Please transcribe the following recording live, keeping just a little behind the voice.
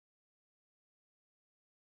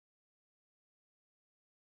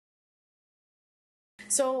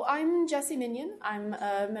So I'm Jessie Minion. I'm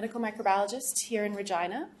a medical microbiologist here in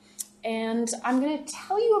Regina, and I'm going to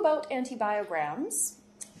tell you about antibiograms.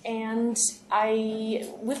 And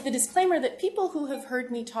with the disclaimer that people who have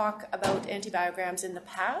heard me talk about antibiograms in the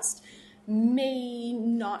past may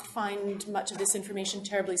not find much of this information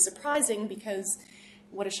terribly surprising because,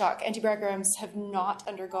 what a shock, antibiograms have not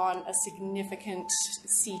undergone a significant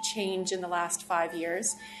sea change in the last 5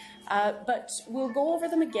 years. But we'll go over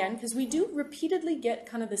them again because we do repeatedly get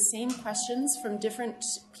kind of the same questions from different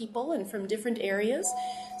people and from different areas.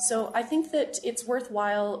 So I think that it's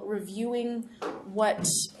worthwhile reviewing what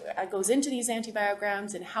goes into these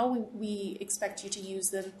antibiograms and how we expect you to use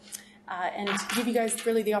them, and give you guys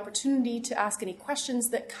really the opportunity to ask any questions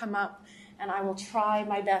that come up, and I will try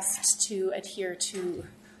my best to adhere to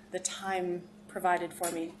the time provided for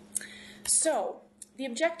me. So the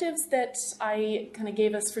objectives that I kind of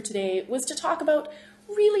gave us for today was to talk about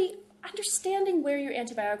really understanding where your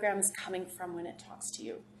antibiogram is coming from when it talks to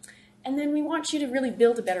you. And then we want you to really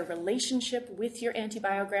build a better relationship with your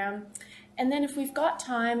antibiogram. And then if we've got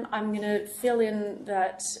time, I'm going to fill in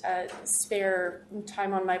that spare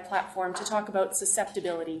time on my platform to talk about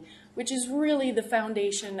susceptibility, which is really the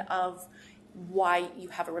foundation of why you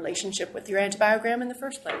have a relationship with your antibiogram in the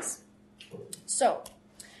first place. So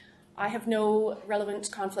I have no relevant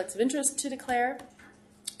conflicts of interest to declare.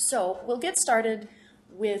 So we'll get started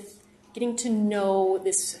with getting to know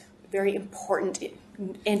this very important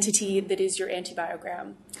entity that is your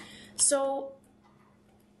antibiogram. So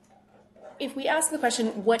if we ask the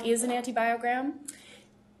question, what is an antibiogram?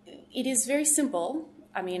 It is very simple,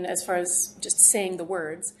 I mean, as far as just saying the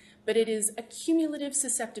words, but it is a cumulative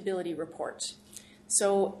susceptibility report.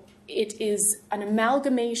 So it is an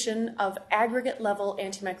amalgamation of aggregate level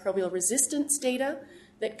antimicrobial resistance data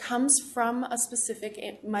that comes from a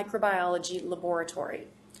specific microbiology laboratory.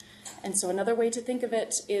 And so another way to think of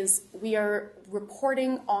it is we are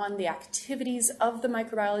reporting on the activities of the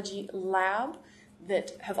microbiology lab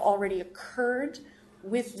that have already occurred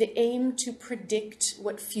with the aim to predict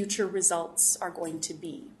what future results are going to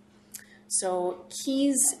be. So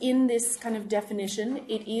keys in this kind of definition,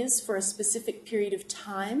 it is for a specific period of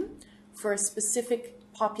time for a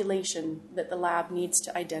specific population that the lab needs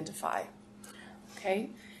to identify.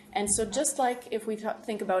 Okay? And so just like if we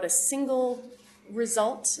think about a single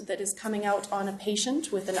result that is coming out on a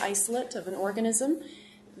patient with an isolate of an organism,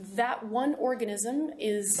 that one organism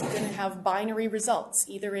is going to have binary results.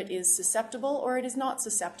 Either it is susceptible or it is not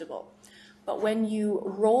susceptible. But when you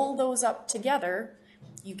roll those up together,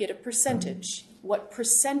 you get a percentage. What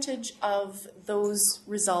percentage of those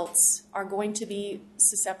results are going to be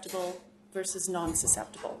susceptible versus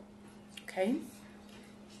non-susceptible? Okay?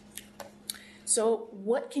 So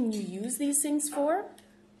what can you use these things for?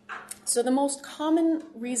 So the most common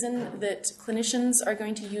reason that clinicians are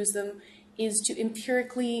going to use them is to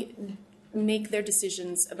empirically make their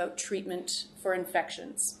decisions about treatment for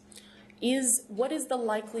infections. What is the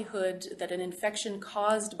likelihood that an infection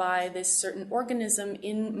caused by this certain organism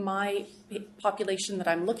in my population that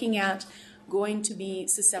I'm looking at going to be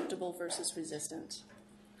susceptible versus resistant?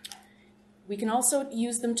 We can also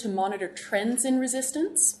use them to monitor trends in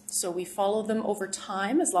resistance. So we follow them over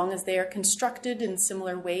time as long as they are constructed in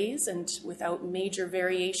similar ways and without major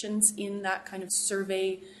variations in that kind of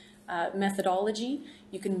survey methodology.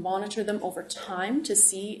 You can monitor them over time to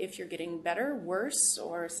see if you're getting better, worse,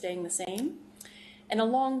 or staying the same. And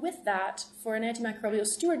along with that, for an antimicrobial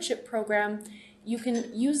stewardship program, you can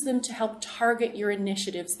use them to help target your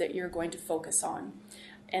initiatives that you're going to focus on.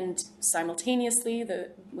 And simultaneously,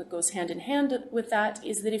 what goes hand in hand with that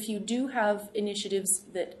is that if you do have initiatives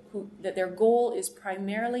that their goal is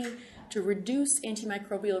primarily to reduce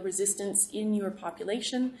antimicrobial resistance in your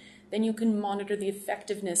population, then you can monitor the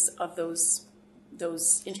effectiveness of those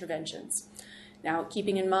interventions. Now,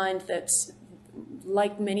 keeping in mind that,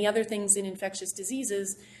 like many other things in infectious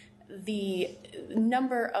diseases, the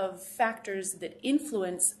number of factors that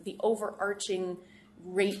influence the overarching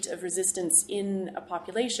rate of resistance in a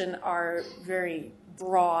population are very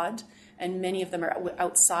broad, and many of them are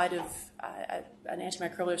outside of an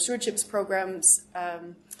antimicrobial stewardship program's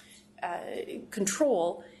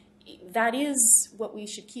control. That is what we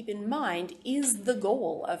should keep in mind is the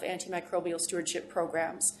goal of antimicrobial stewardship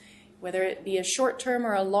programs. Whether it be a short-term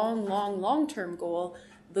or a long-term goal,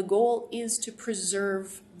 the goal is to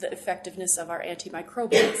preserve the effectiveness of our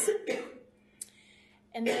antimicrobials.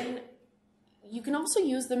 And then you can also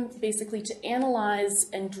use them basically to analyze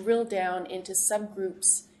and drill down into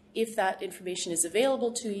subgroups if that information is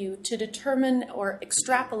available to you to determine or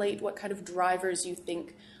extrapolate what kind of drivers you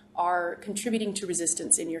think are contributing to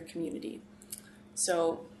resistance in your community.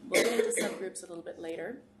 So we'll get into subgroups a little bit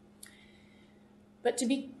later. But to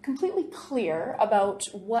be completely clear about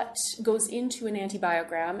what goes into an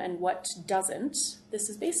antibiogram and what doesn't, this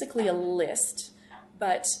is basically a list,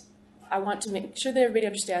 but I want to make sure that everybody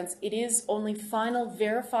understands it is only final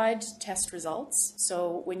verified test results.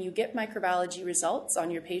 So when you get microbiology results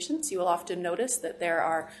on your patients, you will often notice that there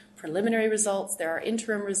are preliminary results, there are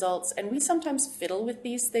interim results, and we sometimes fiddle with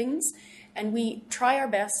these things, and we try our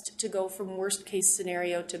best to go from worst case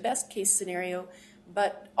scenario to best case scenario,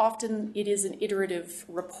 but often it is an iterative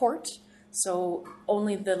report, so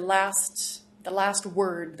only the last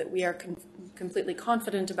word that we are completely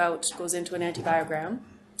confident about goes into an antibiogram.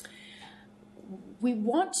 We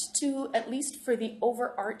want to, at least for the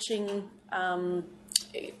overarching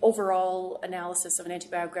overall analysis of an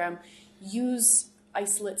antibiogram, use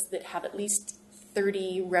isolates that have at least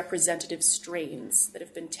 30 representative strains that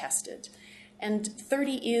have been tested. And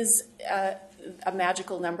 30 is a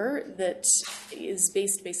magical number that is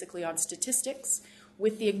based basically on statistics,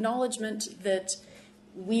 with the acknowledgement that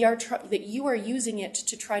that you are using it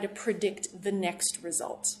to try to predict the next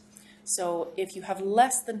result. So if you have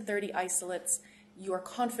less than 30 isolates, your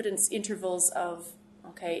confidence intervals of,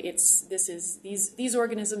 okay, these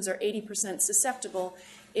organisms are 80% susceptible.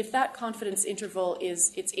 If that confidence interval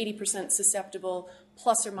is it's 80% susceptible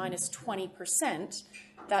plus or minus 20%,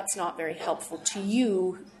 that's not very helpful to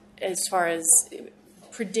you as far as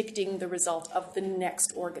predicting the result of the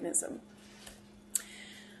next organism.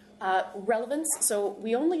 Relevance, so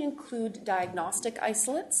we only include diagnostic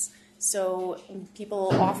isolates. So people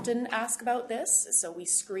often ask about this. So we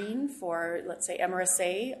screen for, let's say,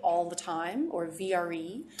 MRSA all the time, or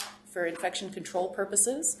VRE for infection control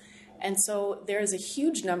purposes. And so there is a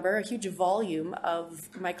huge number, a huge volume of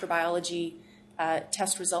microbiology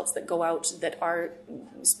test results that go out that are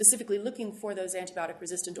specifically looking for those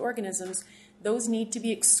antibiotic-resistant organisms. Those need to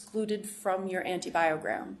be excluded from your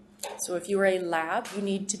antibiogram. So if you're a lab, you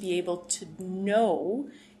need to be able to know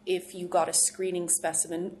if you got a screening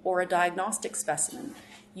specimen or a diagnostic specimen.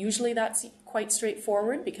 Usually that's quite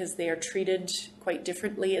straightforward because they are treated quite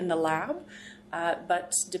differently in the lab,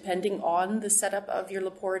 but depending on the setup of your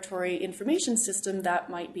laboratory information system, that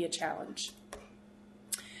might be a challenge.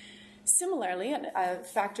 Similarly, a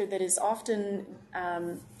factor that is often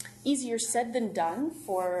easier said than done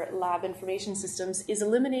for lab information systems is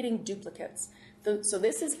eliminating duplicates. So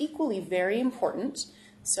this is equally very important.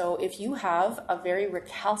 So if you have a very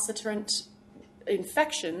recalcitrant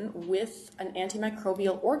infection with an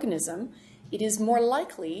antimicrobial organism, it is more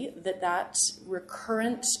likely that that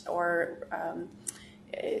recurrent or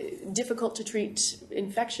difficult to treat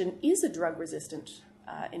infection is a drug-resistant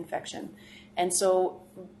infection. And so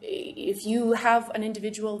if you have an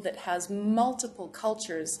individual that has multiple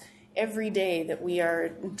cultures every day that we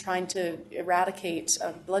are trying to eradicate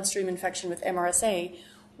a bloodstream infection with MRSA,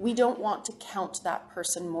 we don't want to count that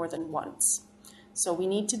person more than once. So we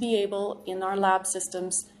need to be able, in our lab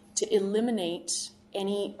systems, to eliminate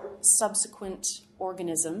any subsequent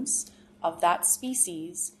organisms of that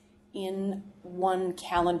species in one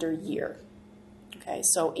calendar year. Okay,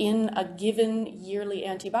 so in a given yearly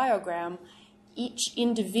antibiogram, each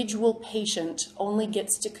individual patient only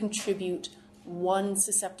gets to contribute one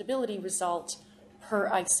susceptibility result per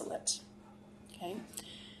isolate. Okay,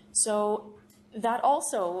 so that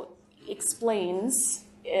also explains,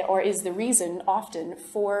 or is the reason often,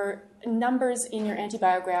 for numbers in your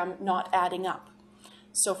antibiogram not adding up.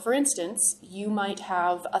 So for instance, you might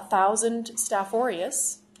have 1,000 Staph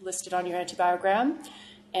aureus listed on your antibiogram,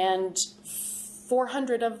 and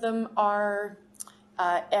 400 of them are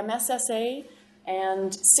MSSA,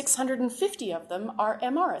 and 650 of them are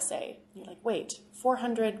MRSA. You're like, wait,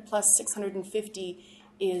 400 plus 650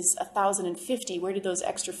 is 1,050. Where did those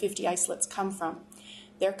extra 50 isolates come from?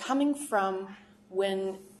 They're coming from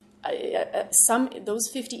when those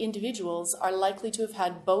 50 individuals are likely to have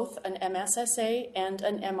had both an MSSA and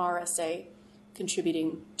an MRSA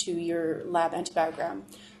contributing to your lab antibiogram.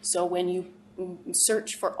 So when you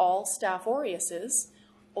search for all Staph aureuses,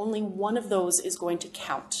 only one of those is going to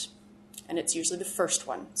count, and it's usually the first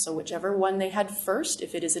one. So whichever one they had first,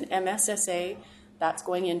 if it is an MSSA, that's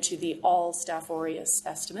going into the all Staph aureus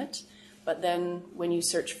estimate. But then when you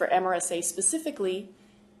search for MRSA specifically,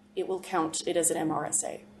 it will count it as an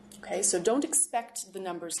MRSA. Okay, so don't expect the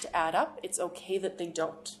numbers to add up. It's okay that they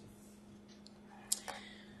don't.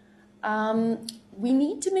 We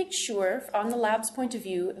need to make sure, on the lab's point of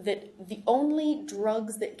view, that the only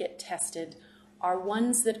drugs that get tested are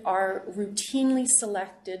ones that are routinely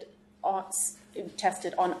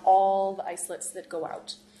tested on all the isolates that go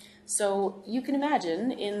out. So you can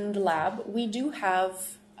imagine in the lab, we do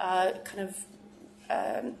have kind of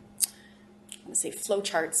I want to say flow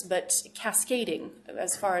charts, but cascading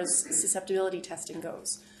as far as susceptibility testing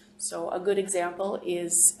goes. So a good example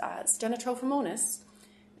is stenotrophomonas.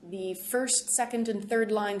 The first, second, and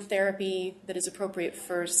third line therapy that is appropriate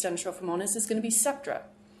for stenotrophomonas is going to be Septra.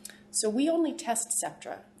 So we only test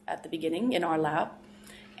Septra at the beginning in our lab,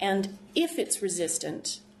 and if it's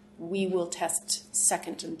resistant, we will test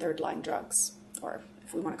second and third line drugs, or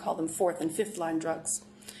if we want to call them fourth and fifth line drugs.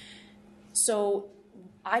 So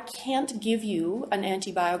I can't give you an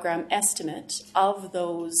antibiogram estimate of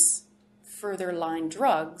those further line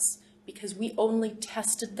drugs because we only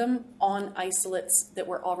tested them on isolates that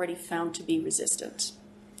were already found to be resistant.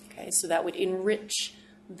 Okay, so that would enrich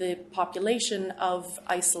the population of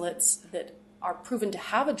isolates that are proven to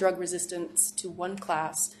have a drug resistance to one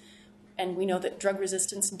class, and we know that drug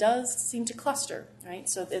resistance does seem to cluster, right?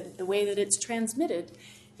 So the way that it's transmitted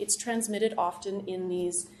often in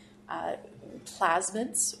these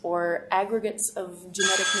plasmids or aggregates of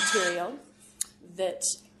genetic material that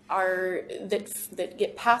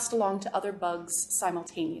get passed along to other bugs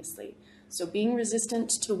simultaneously. So being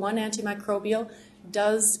resistant to one antimicrobial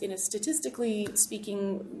does, in a statistically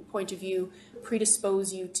speaking point of view,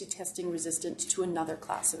 predispose you to testing resistant to another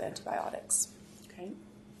class of antibiotics. Okay.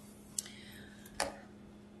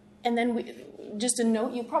 And then just a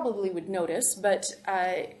note you probably would notice, but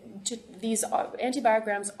these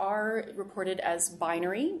antibiograms are reported as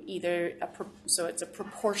binary, so it's a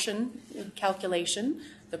proportion calculation,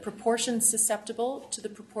 the proportion susceptible to the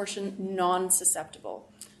proportion non-susceptible.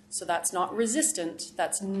 So that's not resistant,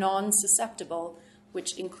 that's non-susceptible,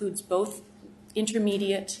 which includes both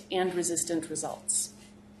intermediate and resistant results.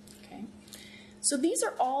 Okay. So these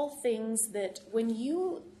are all things that when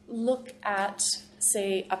you look at,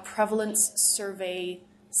 say, a prevalence survey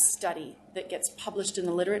study that gets published in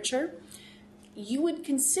the literature, you would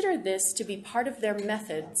consider this to be part of their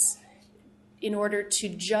methods in order to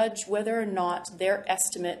judge whether or not their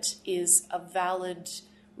estimate is a valid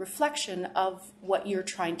reflection of what you're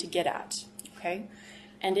trying to get at, okay?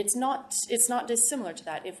 And it's not dissimilar to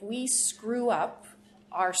that. If we screw up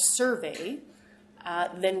our survey,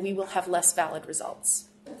 then we will have less valid results.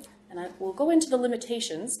 And we'll go into the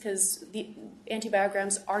limitations because the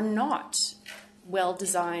antibiograms are not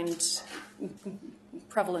well-designed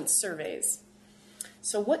prevalence surveys.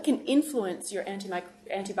 So what can influence your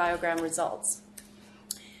antibiogram results?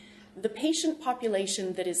 The patient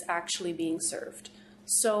population that is actually being served.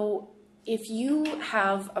 So if you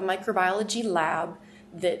have a microbiology lab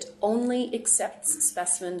that only accepts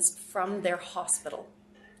specimens from their hospital,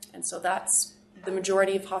 and so that's the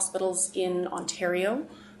majority of hospitals in Ontario,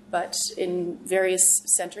 but in various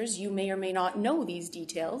centers, you may or may not know these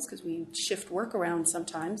details because we shift work around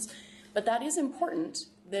sometimes. But that is important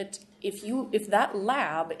that if that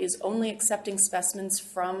lab is only accepting specimens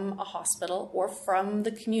from a hospital or from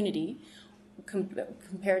the community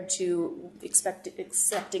compared to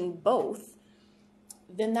accepting both,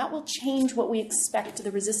 then that will change what we expect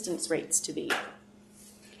the resistance rates to be.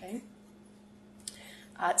 Okay.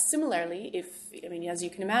 Similarly, as you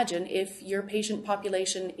can imagine, if your patient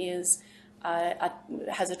population is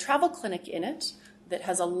has a travel clinic in it that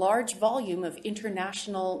has a large volume of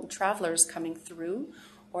international travelers coming through,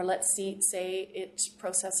 or let's say it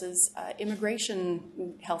processes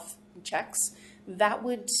immigration health checks, that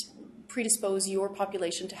would predispose your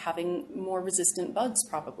population to having more resistant bugs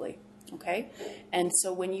probably. Okay, and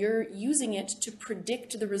so when you're using it to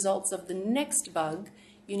predict the results of the next bug,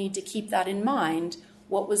 you need to keep that in mind.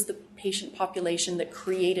 What was the patient population that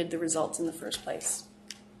created the results in the first place?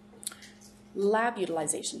 Lab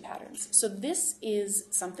utilization patterns. So this is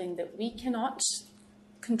something that we cannot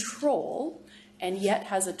control and yet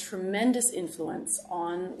has a tremendous influence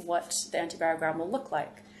on what the antibiogram will look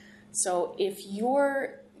like. So if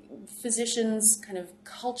your physician's kind of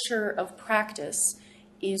culture of practice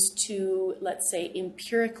is to, let's say,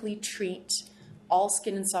 empirically treat all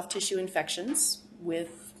skin and soft tissue infections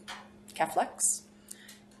with Keflex,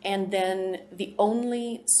 and then the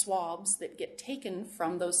only swabs that get taken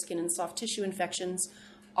from those skin and soft tissue infections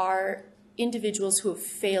are individuals who have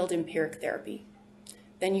failed empiric therapy,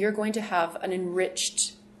 then you're going to have an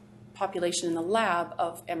enriched population in the lab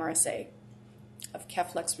of MRSA, of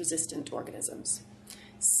Keflex-resistant organisms.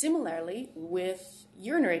 Similarly, with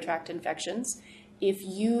urinary tract infections, if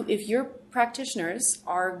your practitioners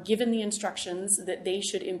are given the instructions that they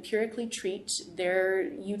should empirically treat their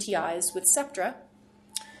UTIs with Septra,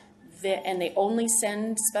 and they only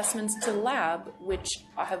send specimens to the lab which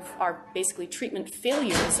are basically treatment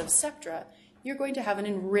failures of Septra, you're going to have an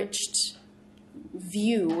enriched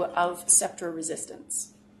view of Septra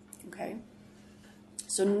resistance. Okay?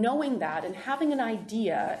 So knowing that and having an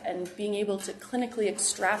idea and being able to clinically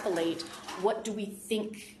extrapolate what do we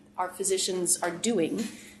think our physicians are doing.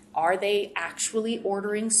 Are they actually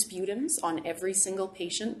ordering sputums on every single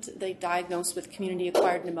patient they diagnose with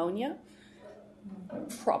community-acquired pneumonia?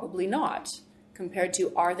 Probably not. Compared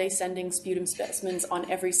to, are they sending sputum specimens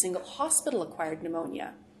on every single hospital-acquired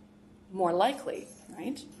pneumonia? More likely,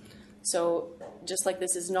 right? So just like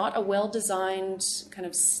this is not a well-designed kind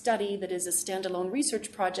of study that is a standalone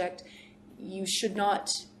research project, you should not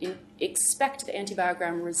expect the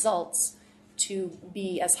antibiogram results to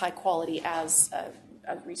be as high quality as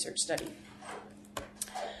a research study.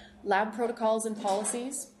 Lab protocols and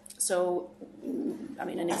policies. So, I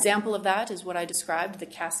mean, an example of that is what I described, the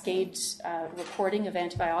cascade reporting of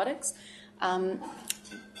antibiotics.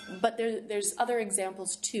 But there's other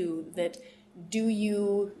examples too that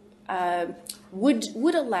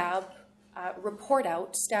would a lab report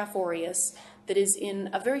out Staph aureus that is in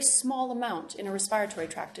a very small amount in a respiratory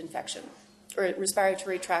tract infection or a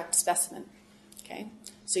respiratory tract specimen? Okay,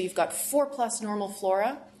 so you've got 4+ normal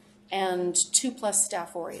flora and 2+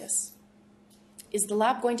 Staph aureus. Is the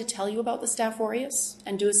lab going to tell you about the Staph aureus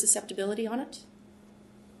and do a susceptibility on it?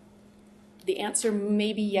 The answer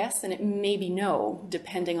may be yes, and it may be no,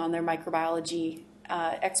 depending on their microbiology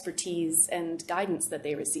expertise and guidance that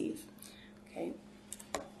they receive. Okay,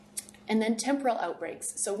 and then temporal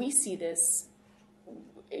outbreaks. So we see this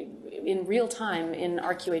in real time in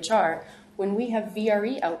RQHR. When we have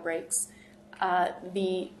VRE outbreaks,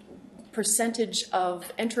 the percentage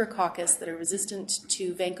of enterococcus that are resistant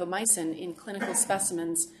to vancomycin in clinical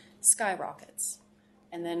specimens skyrockets.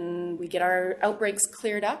 And then we get our outbreaks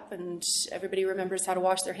cleared up and everybody remembers how to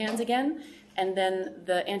wash their hands again. And then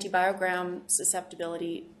the antibiogram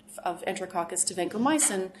susceptibility of enterococcus to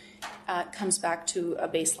vancomycin comes back to a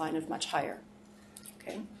baseline of much higher.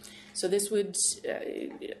 Okay, so this would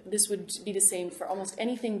be the same for almost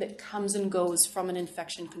anything that comes and goes from an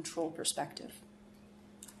infection control perspective.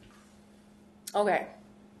 Okay,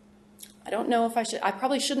 I don't know if I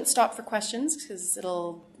probably shouldn't stop for questions because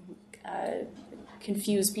it'll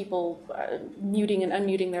confuse people muting and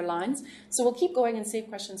unmuting their lines. So we'll keep going and save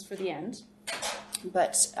questions for the end.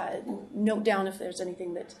 But note down if there's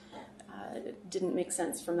anything that didn't make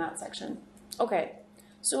sense from that section. Okay,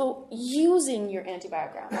 so using your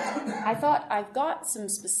antibiogram. I thought I've got some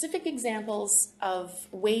specific examples of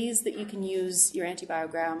ways that you can use your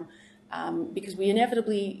antibiogram because we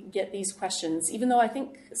inevitably get these questions. Even though I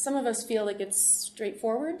think some of us feel like it's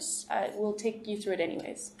straightforward, we'll take you through it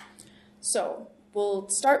anyways. So we'll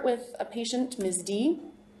start with a patient, Ms. D.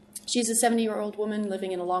 She's a 70-year-old woman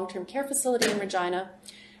living in a long-term care facility in Regina,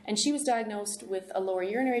 and she was diagnosed with a lower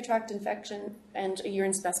urinary tract infection, and a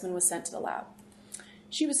urine specimen was sent to the lab.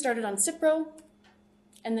 She was started on Cipro,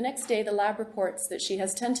 and the next day the lab reports that she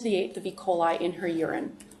has 10 to the 8th of E. coli in her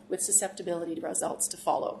urine, with susceptibility results to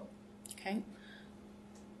follow. Okay?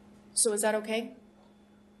 So is that okay?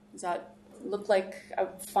 Does that look like a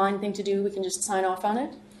fine thing to do? We can just sign off on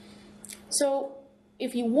it? So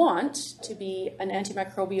if you want to be an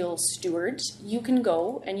antimicrobial steward, you can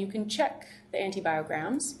go and you can check the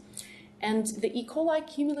antibiograms. And the E. coli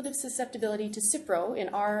cumulative susceptibility to Cipro in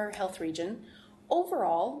our health region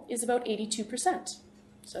overall is about 82%.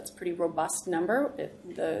 So that's a pretty robust number.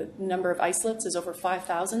 The number of isolates is over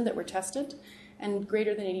 5,000 that were tested and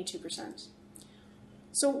greater than 82%.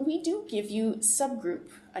 So we do give you subgroup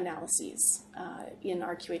analyses in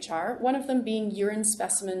RQHR, one of them being urine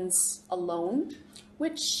specimens alone,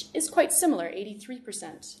 which is quite similar,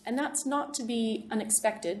 83%. And that's not to be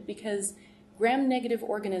unexpected because gram-negative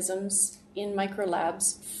organisms in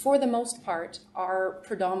microlabs, for the most part, are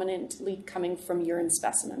predominantly coming from urine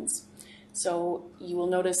specimens. So you will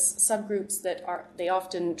notice subgroups that they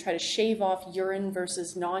often try to shave off urine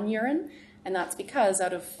versus non-urine, and that's because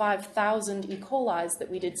out of 5,000 E. coli's that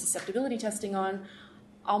we did susceptibility testing on,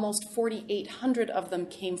 almost 4,800 of them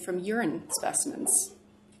came from urine specimens,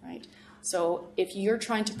 right? So if you're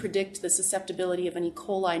trying to predict the susceptibility of an E.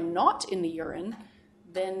 coli not in the urine,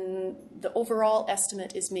 then the overall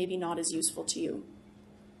estimate is maybe not as useful to you.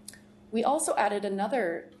 We also added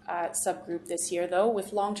another subgroup this year, though,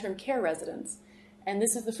 with long-term care residents. And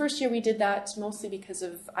this is the first year we did that, mostly because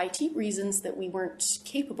of IT reasons that we weren't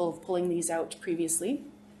capable of pulling these out previously.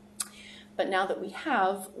 But now that we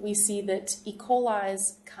have, we see that E.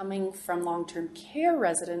 coli's coming from long-term care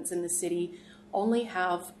residents in the city only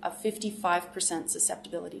have a 55%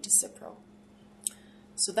 susceptibility to Cipro.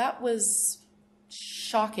 So that was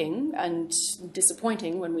shocking and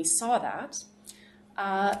disappointing when we saw that.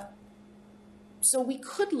 So we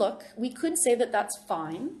could say that that's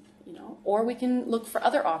fine. you know, or we can look for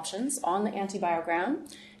other options on the antibiogram,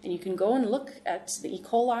 and you can go and look at the E.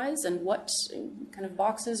 coli's and what kind of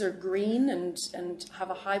boxes are green and have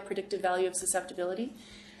a high predictive value of susceptibility.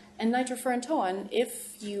 And nitrofurantoin,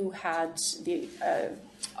 if you had the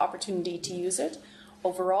opportunity to use it,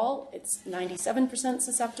 overall it's 97%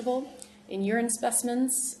 susceptible. In urine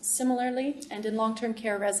specimens, similarly, and in long-term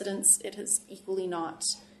care residents, it has equally not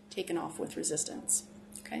taken off with resistance.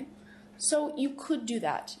 Okay? So you could do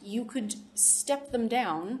that. You could step them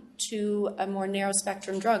down to a more narrow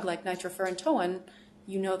spectrum drug like nitrofurantoin.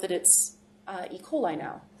 You know that it's E. coli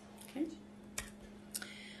now. Okay?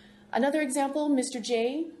 Another example, Mr.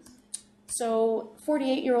 J. So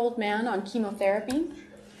 48-year-old man on chemotherapy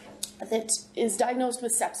that is diagnosed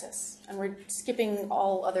with sepsis. And we're skipping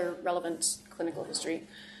all other relevant clinical history.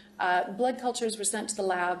 Blood cultures were sent to the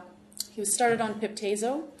lab. He was started on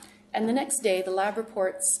piptazo. And the next day, the lab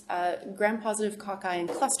reports gram-positive cocci in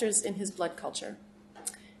clusters in his blood culture.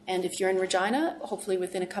 And if you're in Regina, hopefully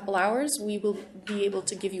within a couple hours, we will be able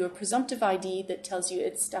to give you a presumptive ID that tells you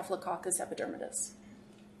it's Staphylococcus epidermidis.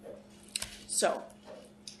 So,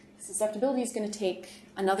 susceptibility is going to take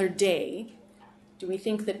another day. Do we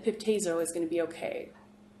think that piptazo is going to be okay?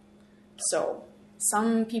 So,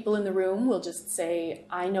 some people in the room will just say,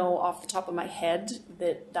 I know off the top of my head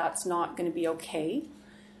that that's not going to be okay.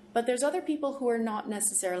 But there's other people who are not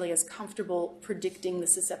necessarily as comfortable predicting the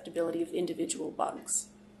susceptibility of individual bugs.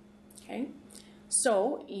 Okay?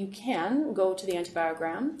 So you can go to the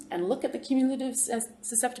antibiogram and look at the cumulative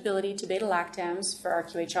susceptibility to beta-lactams for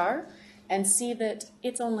RQHR and see that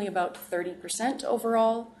it's only about 30%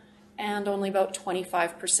 overall and only about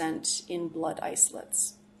 25% in blood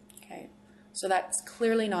isolates. Okay? So that's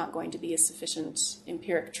clearly not going to be a sufficient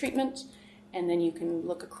empiric treatment. And then you can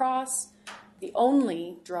look across. The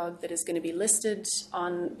only drug that is going to be listed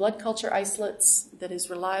on blood culture isolates that is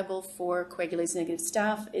reliable for coagulase negative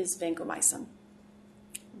staph is vancomycin.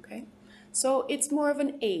 Okay? So it's more of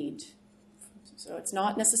an aid. So it's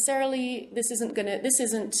not necessarily, this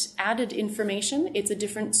isn't added information, it's a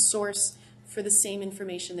different source for the same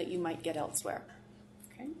information that you might get elsewhere.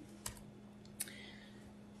 Okay?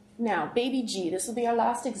 Now, baby G, this will be our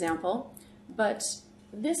last example, but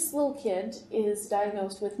this little kid is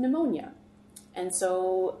diagnosed with pneumonia. And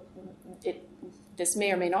so this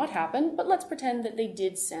may or may not happen, but let's pretend that they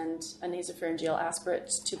did send a nasopharyngeal aspirate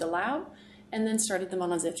to the lab and then started them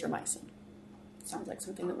on azithromycin. Sounds like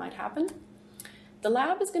something that might happen. The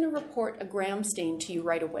lab is going to report a gram stain to you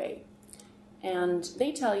right away. And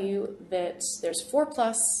they tell you that there's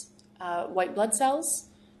 4+ white blood cells,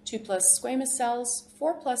 2+ squamous cells,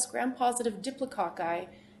 4+ gram-positive diplococci,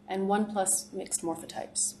 and 1+ mixed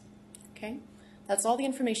morphotypes. Okay? That's all the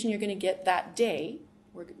information you're going to get that day.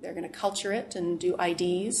 They're going to culture it and do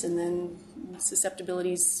IDs, and then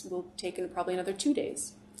susceptibilities will take probably another 2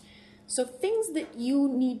 days. So things that you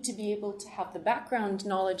need to be able to have the background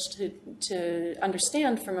knowledge to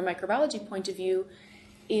understand from a microbiology point of view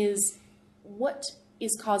is what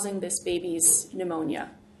is causing this baby's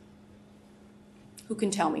pneumonia? Who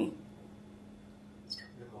can tell me?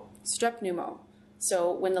 Strep pneumo.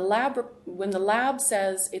 So when the lab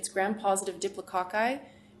says it's gram-positive diplococci,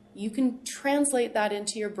 you can translate that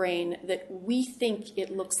into your brain that we think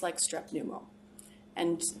it looks like strep pneumo.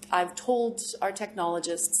 And I've told our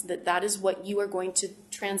technologists that that is what you are going to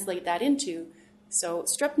translate that into. So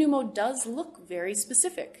strep pneumo does look very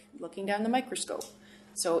specific, looking down the microscope.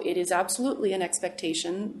 So it is absolutely an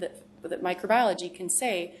expectation that microbiology can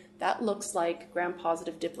say that looks like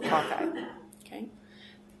gram-positive diplococci. Okay?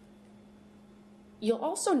 You'll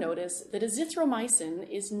also notice that azithromycin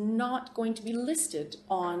is not going to be listed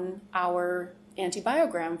on our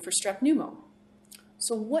antibiogram for strep pneumo.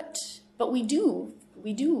 So but we do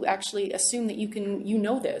actually assume that you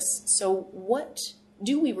know this. So what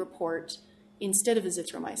do we report instead of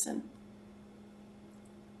azithromycin?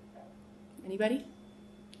 Anybody?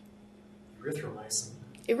 Erythromycin.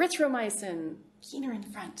 Erythromycin. Keener in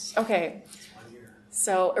front. Okay.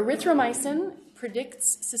 So erythromycin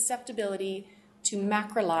predicts susceptibility to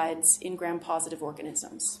macrolides in gram-positive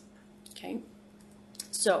organisms. Okay?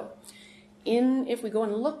 So if we go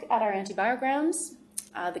and look at our antibiograms,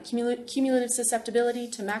 the cumulative susceptibility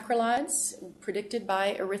to macrolides predicted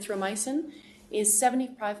by erythromycin is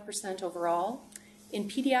 75% overall. In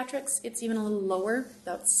pediatrics, it's even a little lower,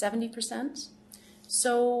 about 70%.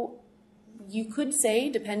 So you could say,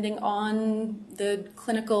 depending on the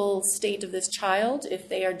clinical state of this child, if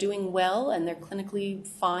they are doing well and they're clinically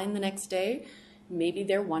fine the next day, maybe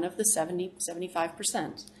they're one of the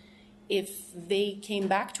 75%. If they came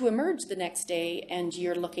back to emerge the next day and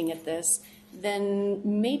you're looking at this, then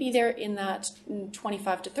maybe they're in that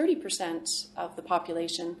 25 to 30% of the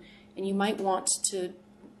population, and you might want to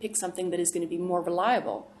pick something that is going to be more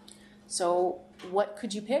reliable. So what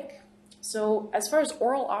could you pick? So as far as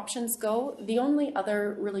oral options go, the only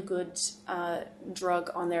other really good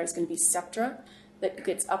drug on there is going to be Septra, that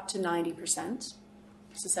gets up to 90%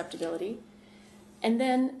 susceptibility. And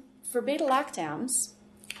then for beta-lactams,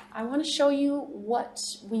 I want to show you what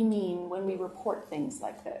we mean when we report things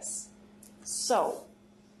like this. So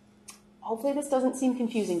hopefully this doesn't seem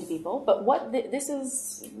confusing to people, but what this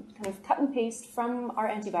is kind of cut and paste from our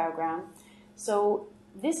antibiogram. So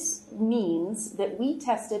this means that we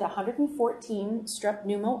tested 114 strep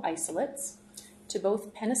pneumo isolates to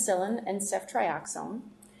both penicillin and ceftriaxone,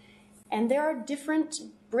 and there are different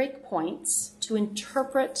breakpoints to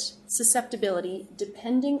interpret susceptibility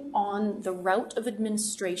depending on the route of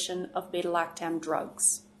administration of beta-lactam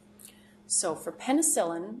drugs. So for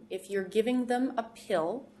penicillin, if you're giving them a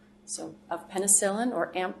pill, so of penicillin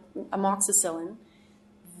or amoxicillin,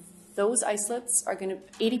 those isolates are going to,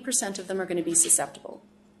 80% of them are going to be susceptible.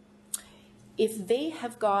 If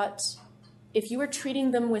you are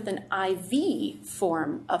treating them with an IV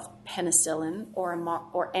form of penicillin or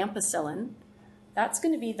ampicillin, that's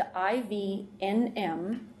going to be the IV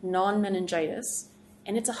NM, non-meningitis,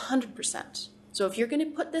 and it's 100%. So if you're going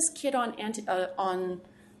to put this kid on IV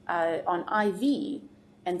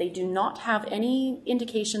and they do not have any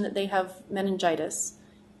indication that they have meningitis,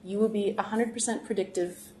 you will be 100%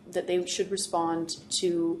 predictive that they should respond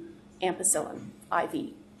to ampicillin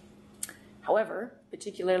IV. However,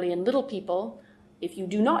 particularly in little people, if you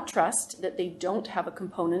do not trust that they don't have a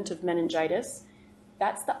component of meningitis,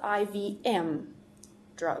 that's the IVM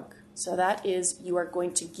drug. So that is, you are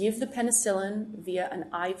going to give the penicillin via an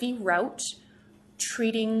IV route,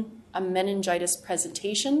 treating a meningitis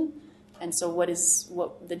presentation. And so what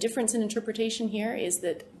the difference in interpretation here is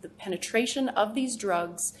that the penetration of these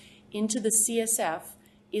drugs into the CSF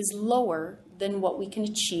is lower than what we can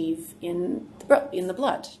achieve in the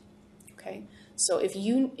blood. Okay, so if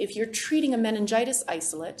you're treating a meningitis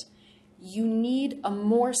isolate, you need a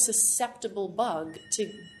more susceptible bug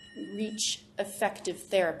to reach effective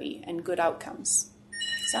therapy and good outcomes.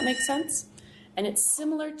 Does that make sense? And it's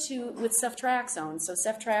similar to with ceftriaxone. So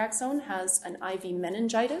ceftriaxone has an IV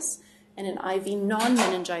meningitis and an IV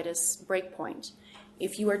non-meningitis breakpoint.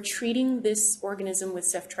 If you are treating this organism with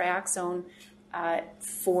ceftriaxone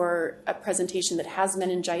for a presentation that has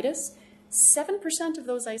meningitis, 7% of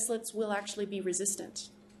those isolates will actually be resistant,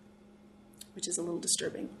 which is a little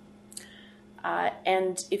disturbing.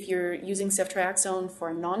 And if you're using ceftriaxone for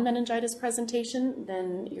a non-meningitis presentation,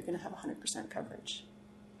 then you're going to have 100% coverage.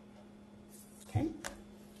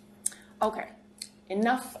 Okay,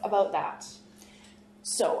 enough about that.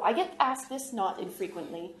 So I get asked this not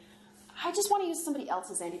infrequently. I just want to use somebody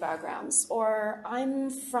else's antibiograms, or I'm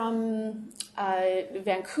from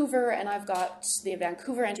Vancouver and I've got the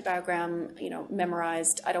Vancouver antibiogram,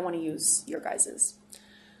 memorized. I don't want to use your guys's.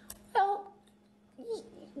 Well,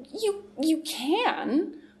 you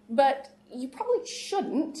can, but you probably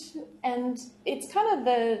shouldn't. And it's kind of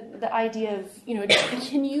the idea of,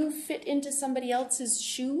 can you fit into somebody else's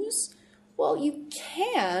shoes? Well, you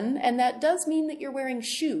can, and that does mean that you're wearing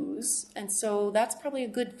shoes, and so that's probably a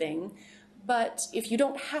good thing. But if you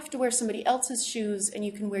don't have to wear somebody else's shoes and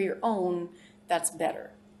you can wear your own, that's better.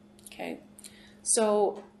 Okay?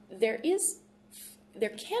 So there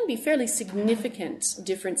can be fairly significant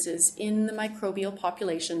differences in the microbial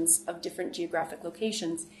populations of different geographic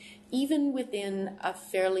locations, even within a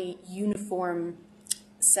fairly uniform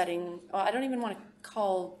setting. Well, I don't even want to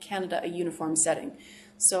call Canada a uniform setting.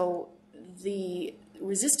 So the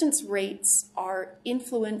resistance rates are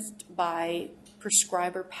influenced by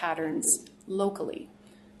prescriber patterns locally.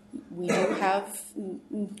 We do have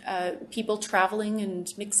people traveling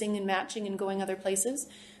and mixing and matching and going other places,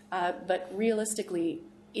 but realistically,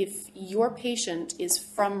 if your patient is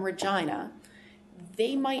from Regina,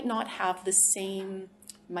 they might not have the same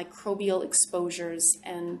microbial exposures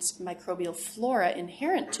and microbial flora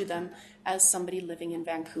inherent to them as somebody living in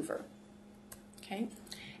Vancouver. Okay?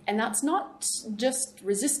 And that's not just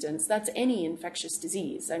resistance, that's any infectious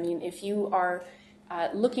disease. I mean, if you are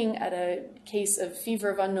looking at a case of fever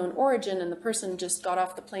of unknown origin and the person just got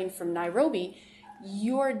off the plane from Nairobi,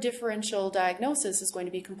 your differential diagnosis is going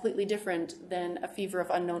to be completely different than a fever of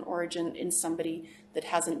unknown origin in somebody that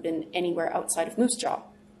hasn't been anywhere outside of Moose Jaw.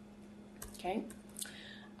 Okay?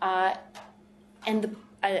 And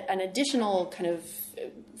an additional kind of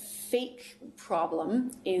fake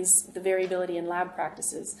problem is the variability in lab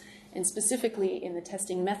practices, and specifically in the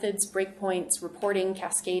testing methods, breakpoints, reporting,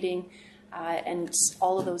 cascading. and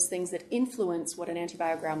all of those things that influence what an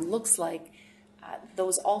antibiogram looks like,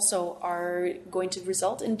 those also are going to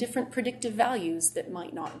result in different predictive values that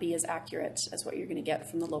might not be as accurate as what you're going to get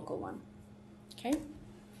from the local one. Okay?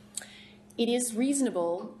 It is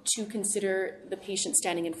reasonable to consider the patient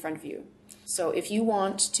standing in front of you. So if you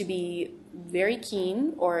want to be very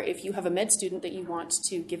keen, or if you have a med student that you want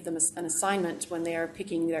to give them an assignment when they are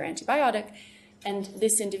picking their antibiotic, and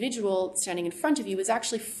this individual standing in front of you is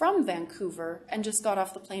actually from Vancouver and just got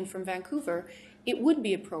off the plane from Vancouver, it would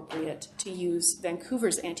be appropriate to use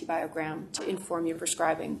Vancouver's antibiogram to inform your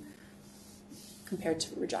prescribing compared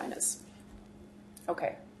to Regina's.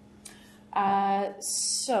 Okay.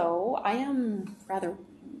 So I am rather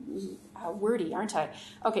wordy, aren't I?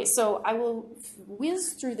 Okay, so I will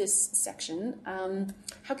whiz through this section.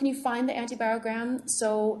 How can you find the antibiogram?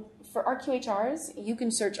 So for RQHRs, you can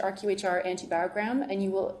search RQHR antibiogram and you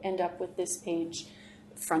will end up with this page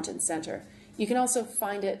front and center. You can also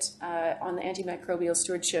find it on the Antimicrobial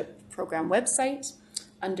Stewardship Program website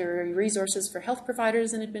under Resources for Health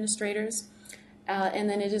Providers and Administrators. And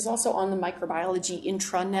then it is also on the microbiology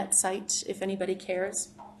intranet site if anybody cares.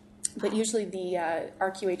 But usually the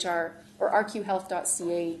RQHR or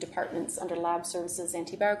rqhealth.ca departments under Lab Services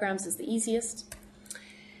Antibiograms is the easiest.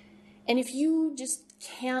 And if you just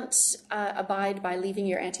can't abide by leaving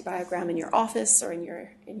your antibiogram in your office or in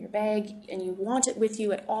your bag, and you want it with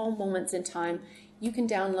you at all moments in time, you can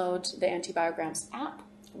download the Antibiograms app,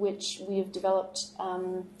 which we have developed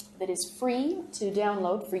that is free to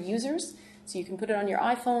download for users. So you can put it on your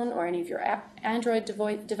iPhone or any of your Android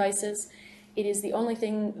devices. It is the only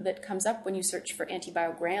thing that comes up when you search for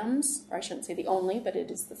Antibiograms, or I shouldn't say the only, but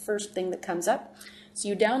it is the first thing that comes up. So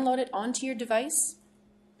you download it onto your device,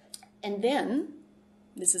 and then,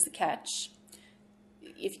 this is the catch,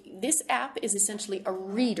 if this app is essentially a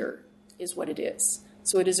reader, is what it is.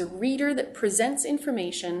 So it is a reader that presents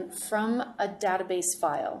information from a database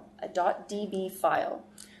file, a .db file.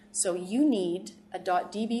 So you need a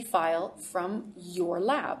 .db file from your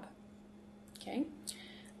lab, okay?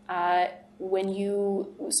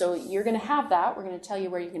 So you're going to have that. We're going to tell you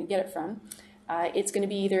where you're going to get it from. It's going to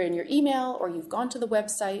be either in your email or you've gone to the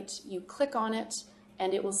website. You click on it,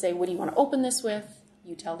 and it will say, what do you want to open this with?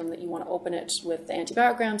 You tell them that you want to open it with the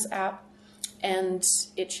Antibiograms app, and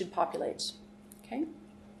it should populate, okay?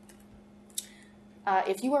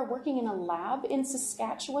 If you are working in a lab in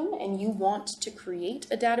Saskatchewan and you want to create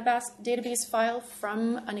a database file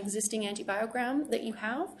from an existing antibiogram that you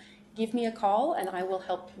have, give me a call and I will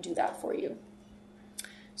help do that for you.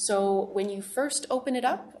 So when you first open it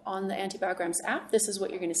up on the Antibiograms app, this is what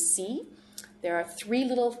you're going to see. There are 3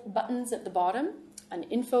 little buttons at the bottom, an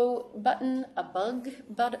info button, a bug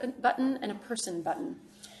button, and a person button.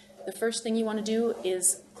 The first thing you want to do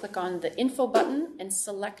is click on the info button and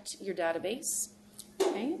select your database.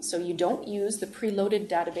 Okay, so you don't use the preloaded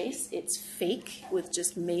database. It's fake with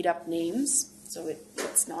just made up names. So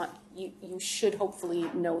it's not, you should hopefully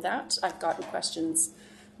know that. I've gotten questions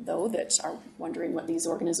though that are wondering what these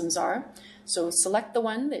organisms are. So select the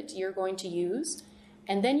one that you're going to use,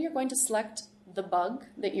 and then you're going to select the bug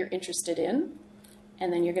that you're interested in,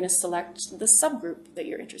 and then you're going to select the subgroup that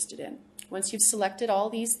you're interested in. Once you've selected all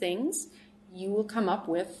these things, you will come up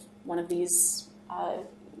with one of these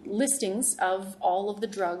listings of all of the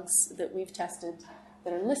drugs that we've tested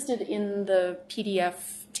that are listed in the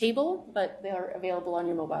PDF table, but they are available on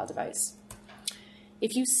your mobile device.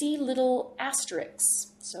 If you see little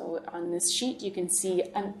asterisks, so on this sheet you can see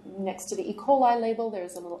next to the E. coli label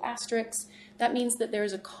there's a little asterisk. That means that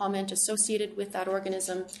there's a comment associated with that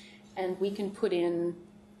organism, and we can put in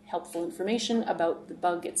helpful information about the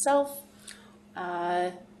bug itself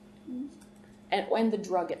and the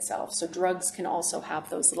drug itself. So drugs can also have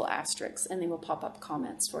those little asterisks, and they will pop up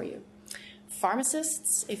comments for you.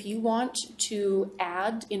 Pharmacists, if you want to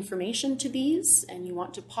add information to these and you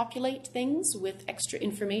want to populate things with extra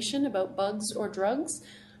information about bugs or drugs,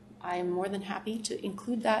 I'm more than happy to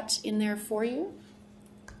include that in there for you.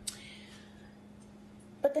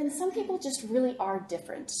 But then some people just really are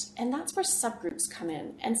different, and that's where subgroups come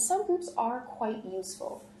in, and subgroups are quite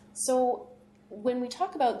useful. So when we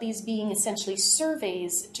talk about these being essentially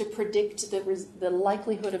surveys to predict the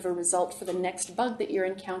likelihood of a result for the next bug that you're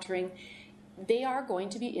encountering, they are going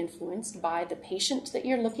to be influenced by the patient that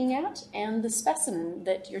you're looking at and the specimen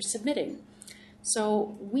that you're submitting.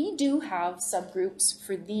 So we do have subgroups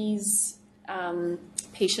for these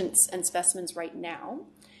patients and specimens right now.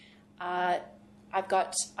 I've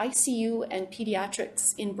got ICU and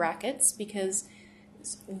pediatrics in brackets because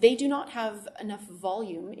they do not have enough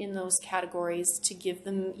volume in those categories to give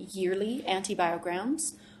them yearly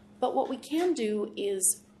antibiograms. But what we can do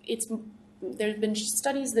is, it's there have been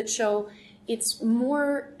studies that show it's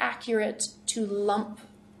more accurate to lump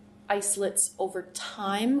isolates over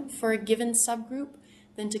time for a given subgroup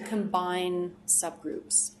than to combine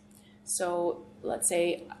subgroups. So let's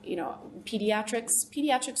say,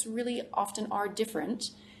 pediatrics really often are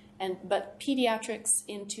different, but pediatrics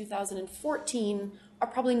in 2014 are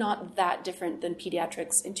probably not that different than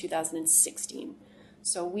pediatrics in 2016.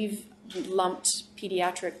 So we've lumped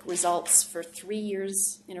pediatric results for 3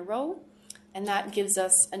 years in a row, and that gives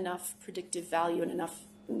us enough predictive value and enough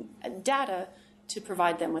data to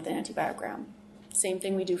provide them with an antibiogram. Same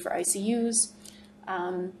thing we do for ICUs,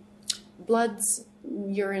 bloods,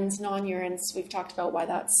 urines, non-urines. We've talked about why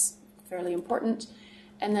that's fairly important.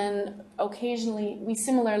 And then occasionally, we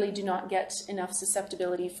similarly do not get enough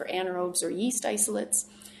susceptibility for anaerobes or yeast isolates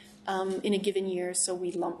in a given year, so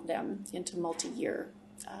we lump them into multi-year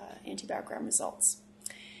antibiogram results.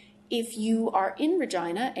 If you are in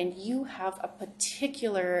Regina and you have a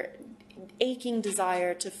particular aching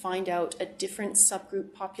desire to find out a different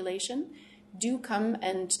subgroup population, do come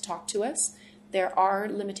and talk to us. There are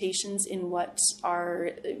limitations in what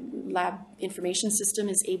our lab information system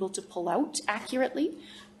is able to pull out accurately,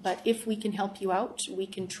 but if we can help you out, we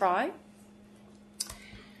can try.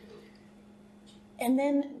 And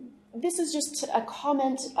then this is just a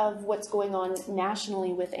comment of what's going on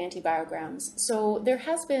nationally with antibiograms. So there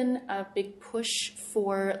has been a big push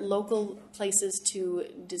for local places to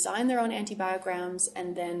design their own antibiograms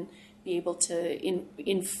and then be able to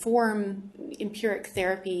inform empiric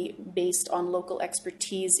therapy based on local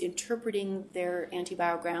expertise interpreting their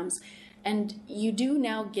antibiograms. And you do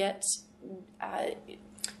now get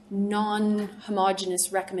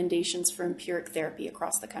non-homogeneous recommendations for empiric therapy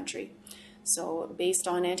across the country. So based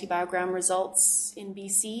on antibiogram results in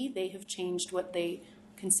BC, they have changed what they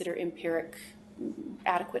consider empiric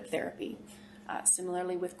adequate therapy.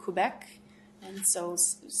 Similarly with Quebec. And so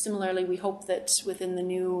similarly, we hope that within the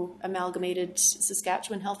new amalgamated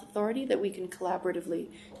Saskatchewan Health Authority that we can collaboratively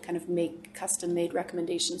kind of make custom-made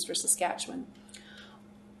recommendations for Saskatchewan.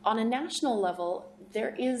 On a national level,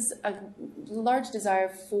 there is a large desire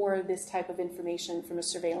for this type of information from a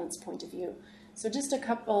surveillance point of view. So just a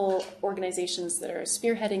couple organizations that are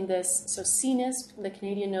spearheading this. So CNISP, the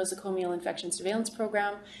Canadian Nosocomial Infection Surveillance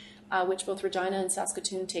Program, which both Regina and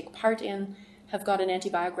Saskatoon take part in, have got an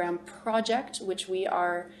antibiogram project, which we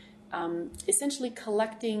are essentially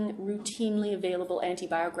collecting routinely available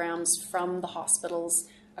antibiograms from the hospitals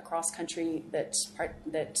across country that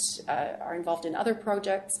are involved in other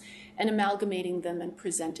projects and amalgamating them and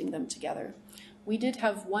presenting them together. We did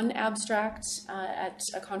have one abstract at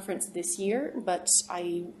a conference this year, but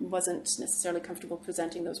I wasn't necessarily comfortable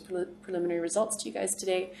presenting those preliminary results to you guys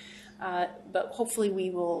today. But hopefully we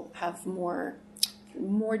will have more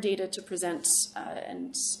data to present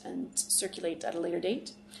and circulate at a later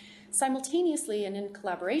date. Simultaneously, and in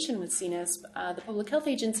collaboration with CNISP, the Public Health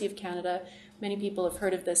Agency of Canada, many people have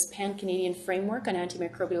heard of this Pan-Canadian Framework on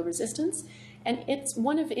Antimicrobial Resistance, and it's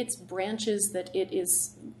one of its branches that it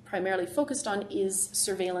is primarily focused on is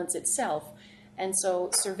surveillance itself. And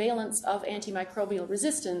so surveillance of antimicrobial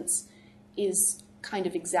resistance is kind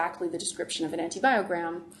of exactly the description of an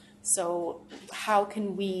antibiogram. So how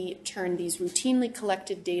can we turn these routinely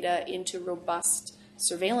collected data into robust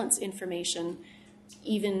surveillance information,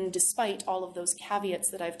 even despite all of those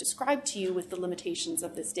caveats that I've described to you with the limitations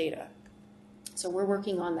of this data? So we're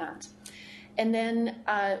working on that. And then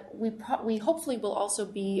we hopefully will also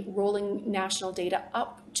be rolling national data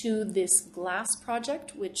up to this GLASS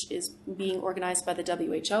project, which is being organized by the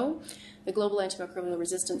WHO, the Global Antimicrobial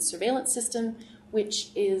Resistance Surveillance System, which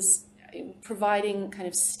is providing kind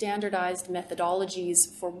of standardized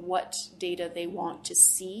methodologies for what data they want to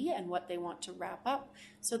see and what they want to wrap up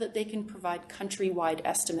so that they can provide countrywide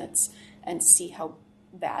estimates and see how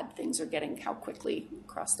bad things are getting, how quickly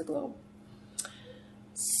across the globe.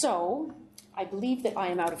 So I believe that I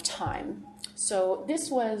am out of time. So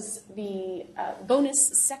this was the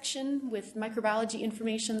bonus section with microbiology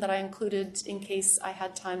information that I included in case I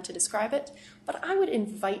had time to describe it. But I would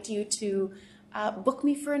invite you to book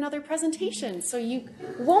me for another presentation so you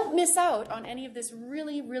won't miss out on any of this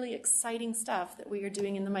really, really exciting stuff that we are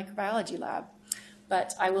doing in the microbiology lab.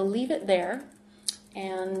 But I will leave it there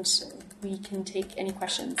and we can take any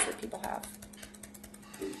questions that people have.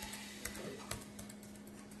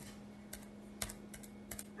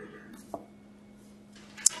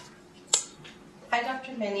 Hi,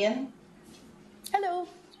 Dr. Minion. Hello.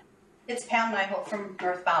 It's Pam Nyholt from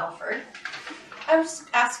North Battleford. I was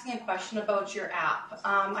asking a question about your app.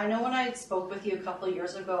 I know when I spoke with you a couple of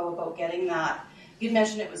years ago about getting that, you'd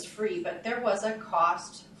mentioned it was free, but there was a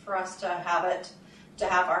cost for us to have it to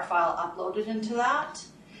have our file uploaded into that.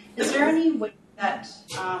 Is there any way that,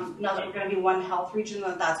 now that we're going to be one health region,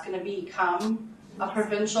 that that's going to become a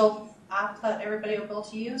provincial app that everybody will be able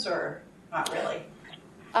to use, or not really?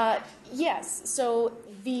 Yes. So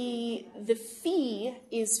the fee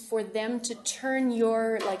is for them to turn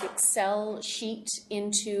your Excel sheet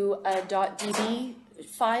into a .db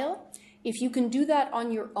file. If you can do that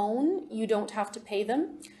on your own, you don't have to pay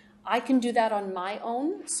them. I can do that on my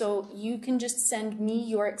own, so you can just send me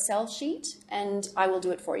your Excel sheet and I will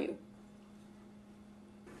do it for you.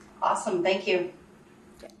 Awesome, thank you.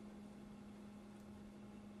 Okay.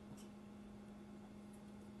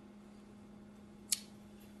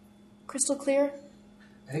 Crystal clear?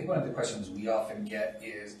 I think one of the questions we often get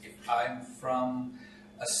is, if I'm from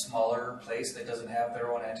a smaller place that doesn't have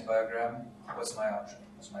their own antibiogram, what's my option?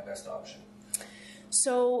 What's my best option?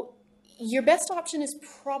 So your best option is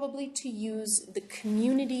probably to use the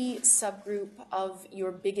community subgroup of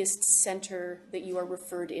your biggest center that you are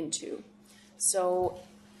referred into. So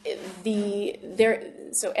SDCL,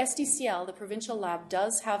 the provincial lab,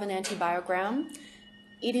 does have an antibiogram.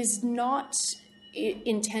 It is not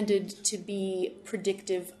intended to be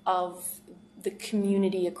predictive of the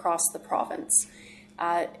community across the province.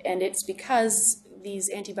 And it's because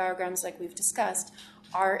these antibiograms, like we've discussed,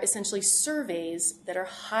 are essentially surveys that are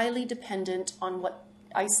highly dependent on what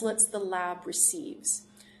isolates the lab receives.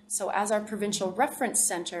 So as our provincial reference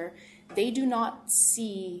center, they do not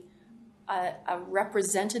see a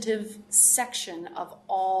representative section of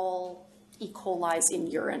all E. coli's in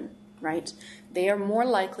urine, right? They are more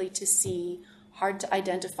likely to see hard to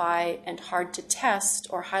identify and hard to test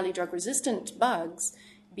or highly drug resistant bugs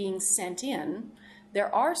being sent in.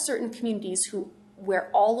 There are certain communities where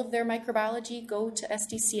all of their microbiology go to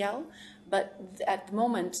SDCL, but at the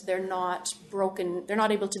moment they're not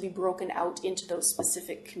able to be broken out into those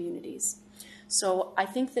specific communities. So I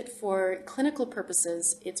think that for clinical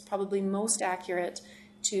purposes, it's probably most accurate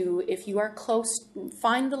to, if you are close,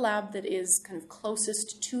 find the lab that is kind of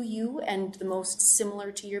closest to you and the most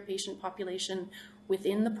similar to your patient population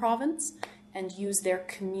within the province, and use their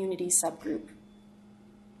community subgroup.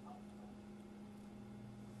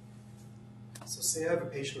 So say I have a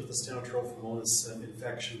patient with a stenotrophomonas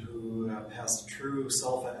infection who has a true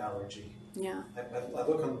sulfa allergy. Yeah. I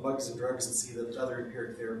look on Bugs and Drugs and see that other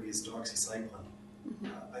empiric therapy is doxycycline.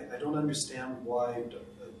 Mm-hmm. I don't understand why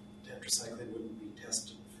tetracycline wouldn't be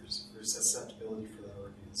tested for susceptibility for that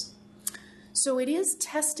organism. So it is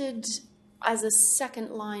tested as a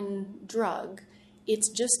second-line drug. It's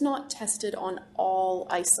just not tested on all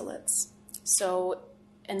isolates. So,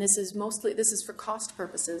 and this is for cost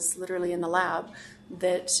purposes, literally in the lab,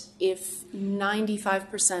 that if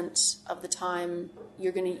 95% of the time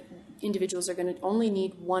individuals are going to only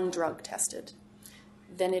need one drug tested,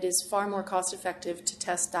 then it is far more cost effective to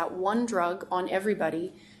test that one drug on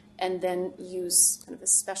everybody and then use kind of a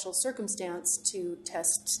special circumstance to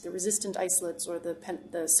test the resistant isolates or the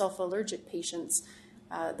sulfa-allergic patients,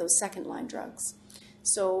 those second-line drugs.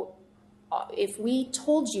 So if we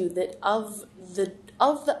told you that of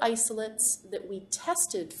the isolates that we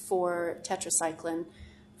tested for tetracycline,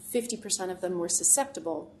 50% of them were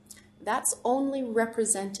susceptible, that's only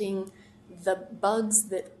representing the bugs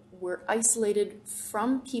that were isolated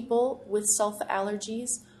from people with sulfa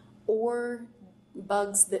allergies or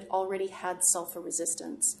bugs that already had sulfa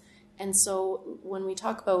resistance. And so when we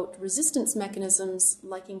talk about resistance mechanisms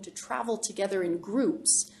liking to travel together in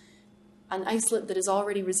groups, an isolate that is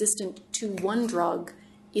already resistant to one drug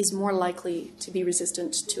is more likely to be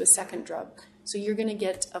resistant to a second drug. So you're going to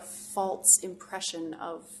get a false impression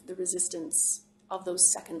of the resistance of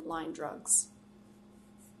those second-line drugs.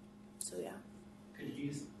 So yeah. Could you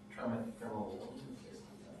use trimethoprim?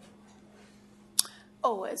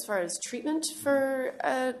 Oh, as far as treatment for,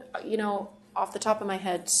 off the top of my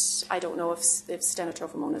head, I don't know if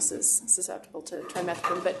stenotrophomonas is susceptible to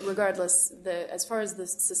trimethoprim, but regardless, as far as the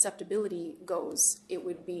susceptibility goes, it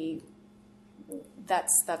would be,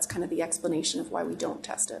 that's kind of the explanation of why we don't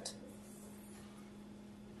test it.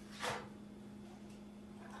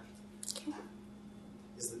 Okay.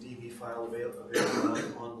 Is the DB file available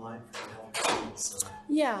online for health students?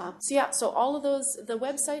 Yeah, so all of those, the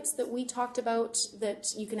websites that we talked about that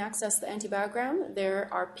you can access the antibiogram, there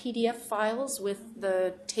are PDF files with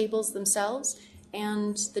the tables themselves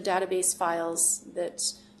and the database files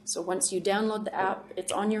so once you download the app,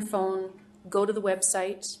 it's on your phone, go to the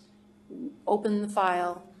website, open the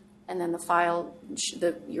file, and then the file,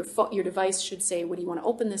 your device should say, what do you want to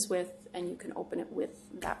open this with, and you can open it with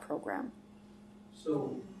that program.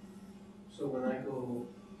 So when I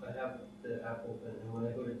have the app open, and when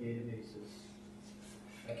I go to databases,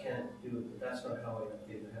 I can't do it, but that's not how I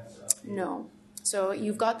update it. I have to update it. No. So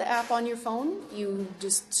you've got the app on your phone, you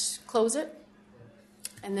just close it,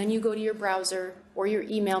 and then you go to your browser or your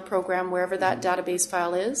email program, wherever that database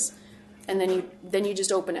file is, and then you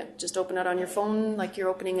just open it. Just open it on your phone like you're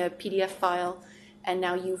opening a PDF file, and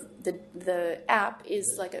now the app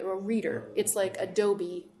is like a reader. It's like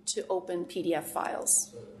Adobe to open PDF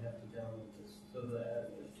files. So I have to download this. So the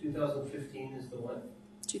 2015 is the one?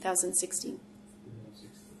 2016.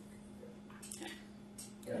 2016.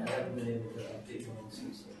 Yeah, I haven't been able to update mine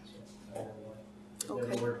since then, so I don't know why. It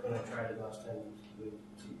Okay. never worked when I tried it last time.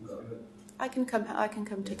 I can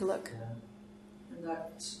come take a look. Yeah. In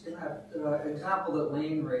that example that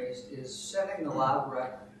Lane raised is setting the lab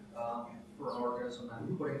rec for an organism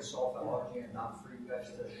and putting a self-allergy enough for you guys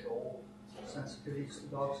to show sensitivities to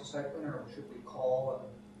doxycycline, or should we call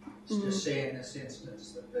and just say in this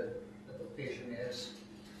instance that the patient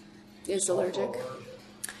is allergic?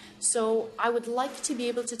 So I would like to be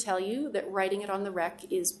able to tell you that writing it on the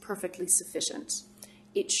rec is perfectly sufficient.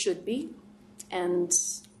 It should be, and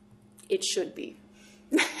it should be,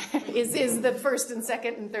 is the first and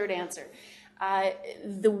second and third answer.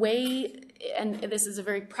 The way, and this is a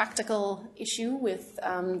very practical issue with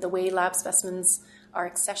the way lab specimens are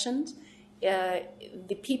accessioned,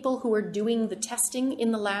 the people who are doing the testing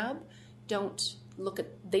in the lab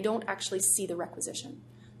they don't actually see the requisition.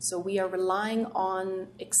 So we are relying on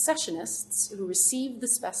accessionists who receive the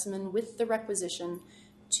specimen with the requisition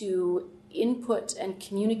to input and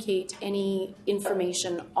communicate any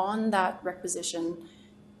information on that requisition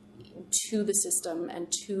to the system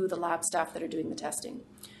and to the lab staff that are doing the testing.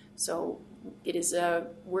 So it is a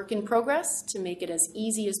work in progress to make it as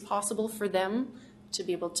easy as possible for them to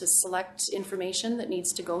be able to select information that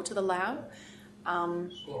needs to go to the lab.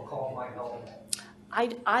 so a call might help.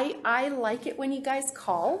 I like it when you guys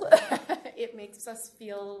call. It makes us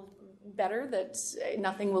feel better that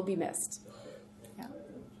nothing will be missed. Yeah.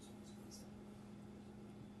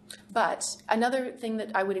 But another thing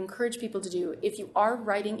that I would encourage people to do, if you are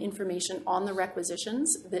writing information on the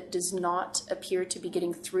requisitions that does not appear to be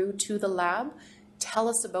getting through to the lab, tell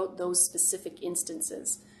us about those specific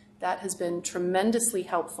instances. That has been tremendously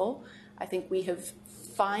helpful. I think we have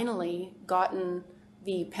finally gotten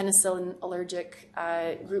the penicillin allergic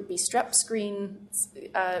group B strep screen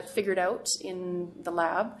figured out in the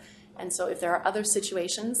lab. And so if there are other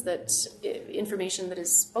situations that information that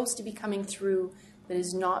is supposed to be coming through that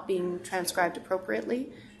is not being transcribed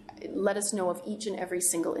appropriately, let us know of each and every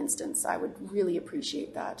single instance. I would really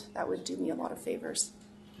appreciate that. That would do me a lot of favors.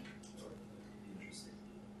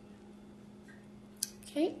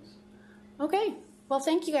 Okay. Okay. Well,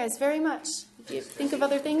 thank you guys very much. If you think of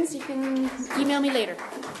other things, you can email me later.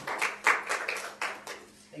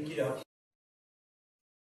 Thank you, Doc.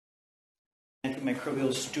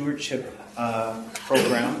 Antimicrobial stewardship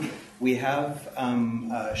program. We have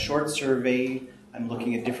a short survey. I'm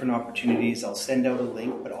looking at different opportunities. I'll send out a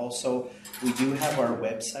link, but also we do have our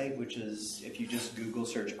website, which is, if you just Google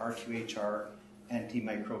search RQHR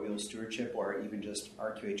Antimicrobial Stewardship, or even just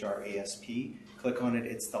RQHR ASP, click on it.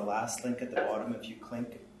 It's the last link at the bottom. If you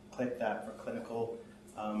click that for clinical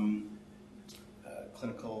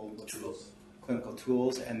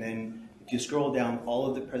tools, and then if you scroll down, all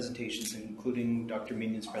of the presentations, including Dr.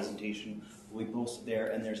 Minion's presentation, will be posted there,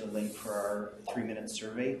 and there's a link for our 3-minute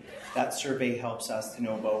survey. That survey helps us to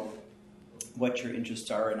know about what your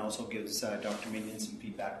interests are, and also gives Dr. Minion some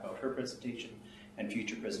feedback about her presentation and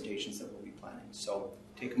future presentations that we'll be planning. So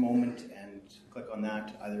take a moment and click on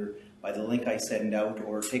that, either by the link I send out,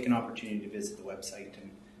 or take an opportunity to visit the website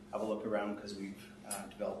and have a look around, because we've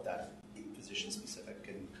developed that physician-specific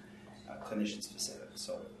and clinician-specific.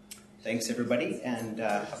 So thanks, everybody, and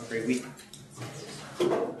have a great week.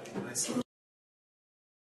 Nice.